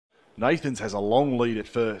Nathans has a long lead at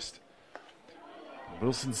first.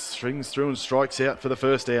 Wilson strings through and strikes out for the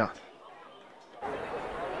first out.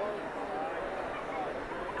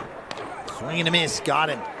 Swing and a miss, got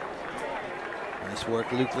him. Nice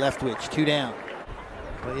work, Luke Leftwich, 2 down.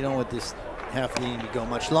 But you don't want this half of the inning to go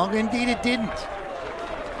much longer. Indeed it didn't.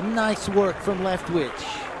 Nice work from Leftwich.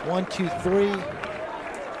 1, 2, 3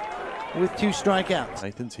 with 2 strikeouts.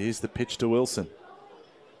 Nathans, here's the pitch to Wilson.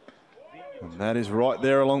 And that is right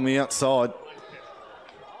there along the outside.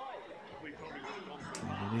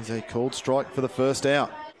 And it is a called strike for the first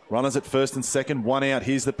out. Runners at first and second, 1 out.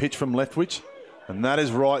 Here's the pitch from Leftwich. And that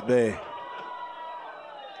is right there.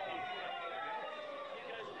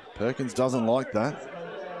 Perkins doesn't like that.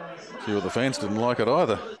 See, well, the fans didn't like it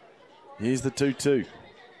either. Here's the 2-2.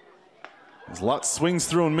 As Lutz swings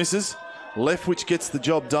through and misses, Leftwich gets the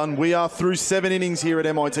job done. We are through 7 innings here at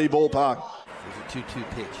MIT Ballpark. There's a 2-2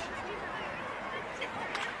 pitch.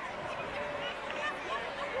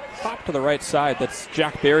 Pop to the right side. That's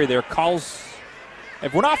Jack Berry there. Calls.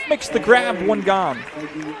 Everyone off, makes the grab, 1 gone.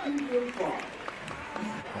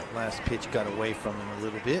 That last pitch got away from him a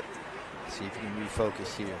little bit. Let's see if he can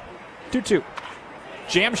refocus here. 2-2.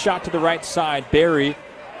 Jam shot to the right side. Berry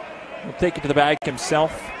will take it to the bag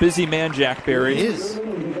himself. Busy man, Jack Berry. He is.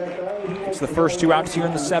 It's the first 2 outs here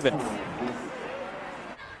in the 7th.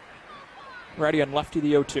 Righty on lefty,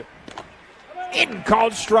 the 0-2. In,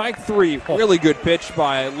 called strike 3. Really good pitch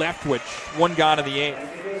by Leftwich. 1 gone in the 8th.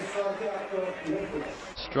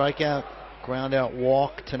 Strikeout, ground out,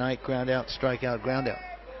 walk. Tonight, ground out, strikeout, ground out.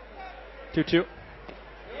 2-2.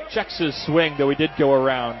 Checks his swing, though he did go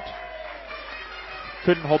around.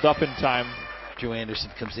 Couldn't hold up in time. Joe Anderson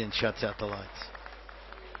comes in, shuts out the lights.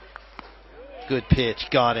 Good pitch,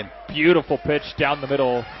 got him. Beautiful pitch down the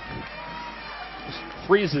middle. Just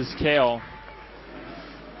freezes Kale.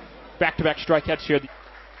 Back-to-back strikeouts here.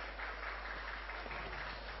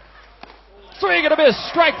 Swing and a miss,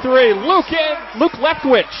 strike 3. Luke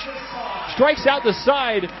Leftwich strikes out the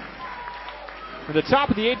side for the top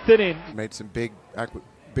of the 8th inning. Made some big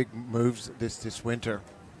moves this winter.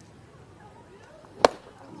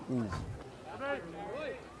 Ooh.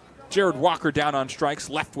 Jared Walker down on strikes.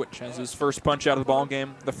 Leftwich has his first punch out of the ball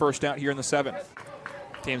game. The first out here in the 7th.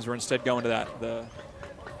 Teams were instead going to the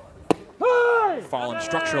fallen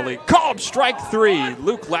structurally. Called strike 3.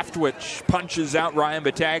 Luke Leftwich punches out Ryan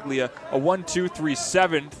Battaglia. A 1-2-3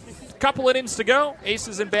 7th. Couple innings to go.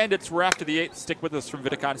 Aces and Bandits were after the 8th. Stick with us from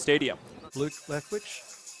Vidicon Stadium. Luke Leftwich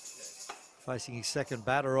facing his second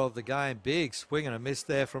batter of the game. Big swing and a miss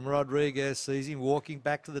there from Rodriguez. Sees him walking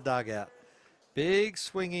back to the dugout. Big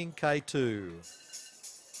swinging K2.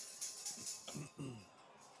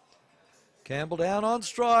 Campbell down on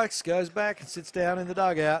strikes. Goes back and sits down in the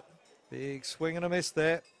dugout. Big swing and a miss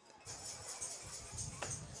there.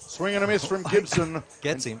 Swing and a miss from Gibson.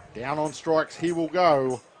 Gets him. Down on strikes, he will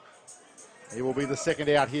go. He will be the second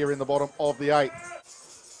out here in the bottom of the 8th.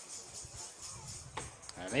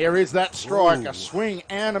 And there is that strike. Ooh. A swing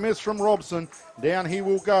and a miss from Robson. Down he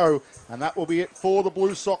will go. And that will be it for the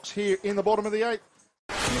Blue Sox here in the bottom of the 8th.